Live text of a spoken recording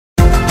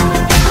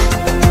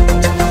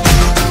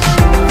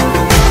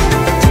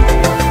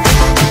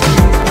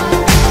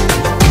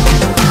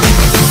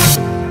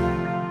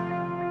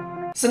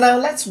So now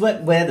let's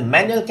work with the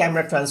manual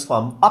camera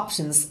transform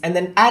options and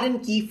then add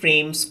in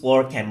keyframes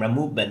for camera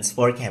movements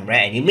for camera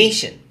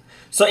animation.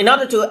 So in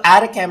order to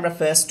add a camera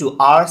first to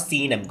our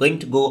scene, I'm going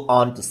to go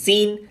on to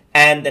scene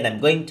and then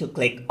I'm going to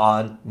click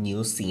on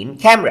new scene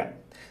camera.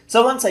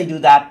 So once I do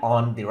that,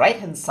 on the right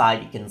hand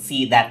side, you can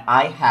see that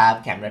I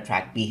have camera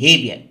track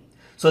behavior.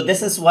 So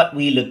this is what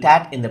we looked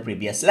at in the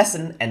previous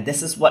lesson, and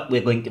this is what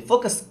we're going to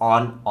focus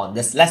on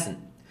this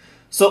lesson.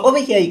 So over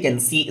here, you can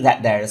see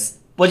that there's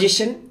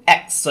position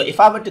X. So if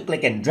I were to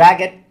click and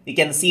drag it, you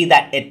can see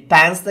that it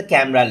pans the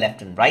camera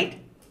left and right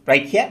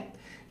here.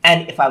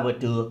 And if I were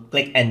to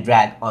click and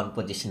drag on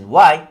position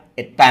Y,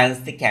 it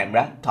pans the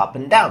camera top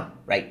and down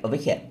right over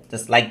here,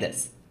 just like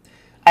this.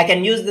 I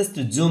can use this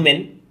to zoom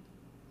in,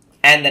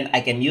 and then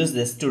I can use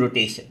this to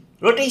rotation.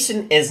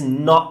 Rotation is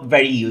not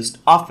very used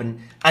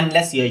often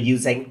unless you're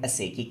using a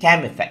shaky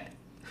cam effect.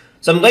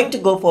 So I'm going to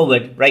go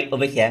forward right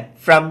over here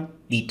from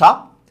the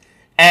top.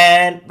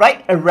 And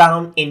right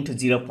around into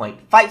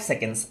 0.5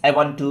 seconds, I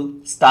want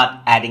to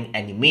start adding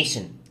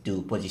animation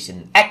to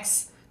position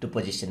X, to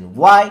position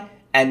Y,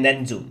 and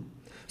then zoom.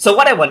 So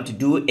what I want to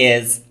do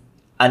is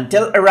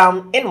until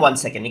around in 1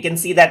 second, you can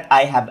see that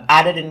I have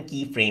added in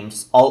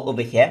keyframes all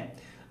over here.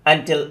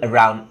 Until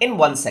around in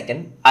 1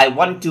 second, I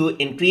want to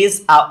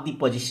increase out the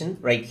position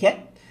right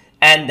here.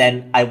 And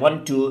then I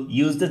want to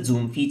use the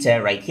zoom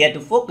feature right here to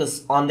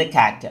focus on the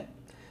character.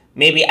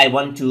 Maybe I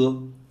want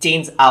to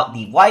change out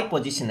the Y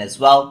position as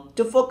well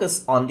to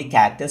focus on the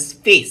character's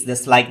face,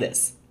 just like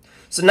this.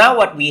 So now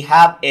what we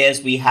have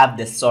is we have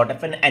this sort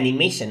of an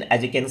animation,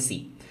 as you can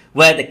see,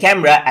 where the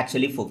camera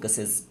actually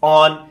focuses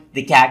on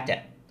the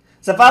character.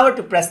 So if I were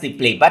to press the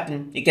play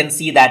button, you can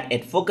see that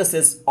it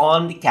focuses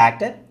on the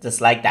character just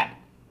like that.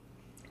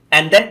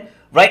 And then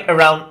right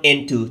around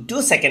into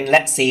 2 seconds,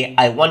 let's say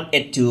I want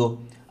it to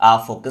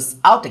focus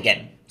out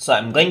again. So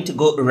I'm going to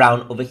go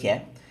around over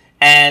here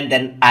and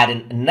then add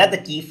in another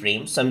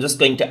keyframe. So I'm just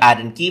going to add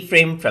in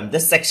keyframe from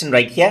this section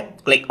right here.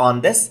 Click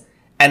on this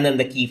and then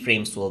the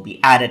keyframes will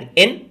be added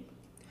in.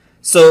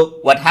 So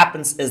what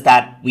happens is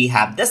that we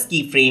have this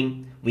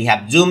keyframe, we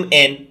have zoom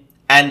in,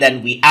 and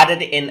then we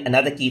added in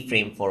another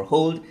keyframe for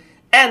hold.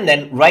 And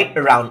then right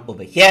around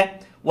over here,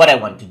 what I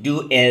want to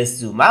do is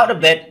zoom out a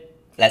bit,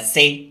 let's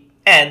say,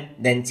 and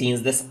then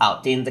change this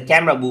out, change the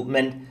camera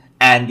movement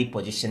and the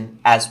position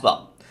as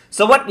well.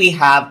 So what we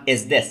have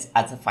is this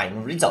as a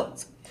final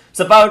result.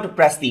 So if I were to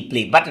press the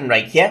play button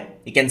right here,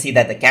 you can see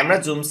that the camera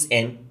zooms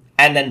in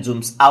and then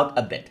zooms out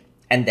a bit.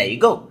 And there you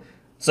go.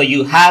 So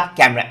you have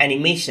camera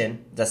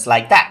animation just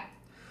like that.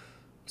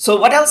 So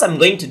what else I'm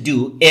going to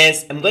do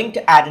is I'm going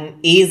to add an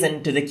ease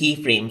into the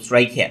keyframes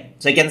right here.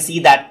 So you can see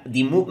that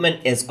the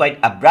movement is quite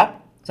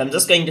abrupt. So I'm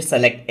just going to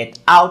select it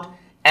out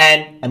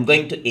and I'm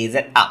going to ease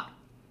it out.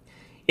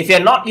 If you're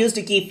not used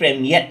to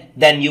keyframe yet,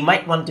 then you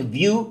might want to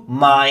view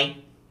my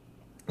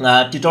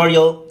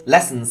tutorial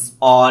lessons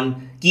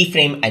on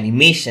keyframe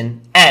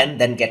animation and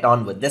then get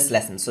on with this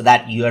lesson so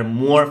that you are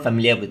more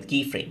familiar with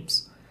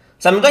keyframes.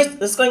 So I'm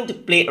just going to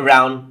play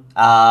around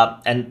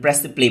and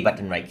press the play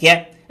button right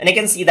here. And you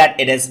can see that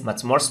it is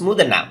much more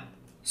smoother now.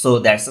 So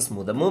there's a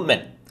smoother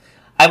movement.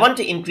 I want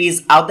to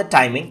increase out the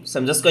timing. So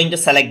I'm just going to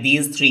select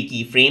these 3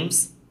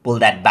 keyframes, pull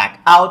that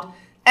back out,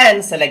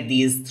 and select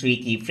these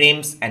 3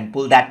 keyframes and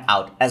pull that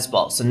out as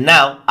well. So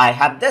now I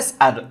have this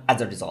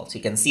as a result. So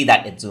you can see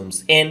that it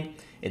zooms in,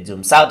 it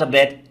zooms out a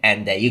bit,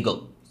 and there you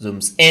go.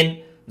 Zooms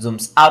in,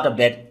 zooms out a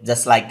bit,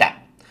 just like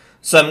that.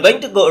 So I'm going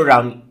to go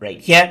around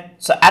right here.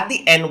 So at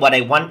the end, what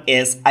I want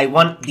is I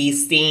want the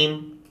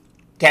same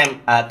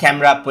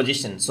camera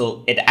position.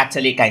 So it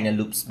actually kind of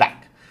loops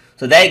back.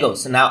 So there you go.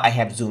 So now I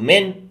have zoom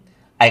in,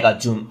 I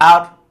got zoom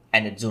out,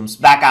 and it zooms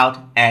back out.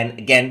 And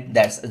again,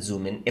 there's a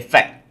zoom in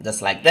effect,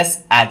 just like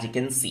this, as you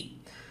can see.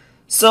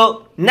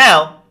 So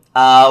now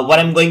what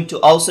I'm going to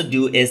also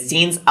do is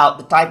change out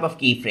the type of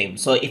keyframe.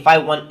 So if I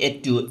want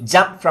it to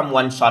jump from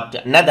one shot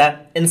to another,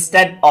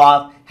 instead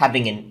of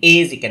having an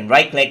ease, you can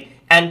right click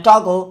and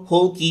toggle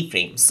whole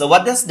keyframe. So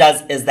what this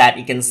does is that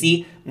you can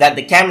see that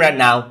the camera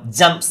now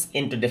jumps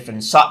into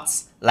different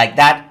shots like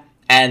that.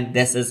 And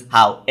this is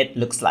how it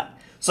looks like.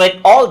 So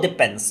it all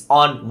depends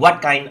on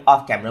what kind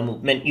of camera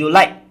movement you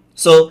like.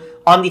 So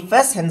on the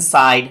first hand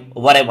side,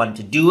 what I want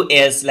to do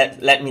is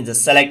let me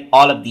just select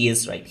all of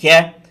these right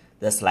here,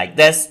 just like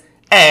this.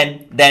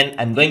 And then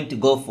I'm going to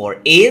go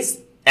for ease,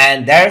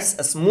 and there's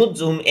a smooth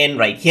zoom in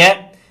right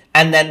here.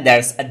 And then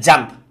there's a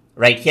jump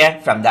right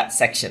here from that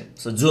section.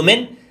 So zoom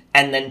in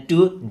and then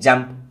to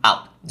jump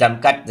out,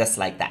 jump cut, just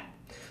like that.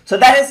 So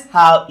that is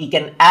how you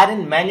can add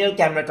in manual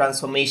camera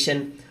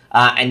transformation,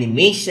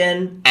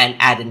 animation, and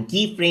add in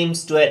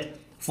keyframes to it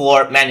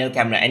for manual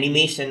camera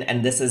animation.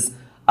 And this is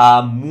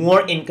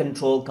more in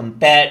control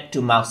compared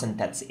to mouse and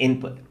touch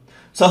input.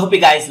 So I hope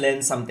you guys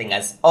learned something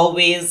as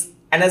always.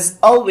 And as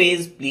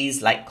always,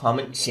 please like,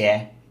 comment,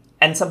 share,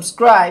 and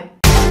subscribe.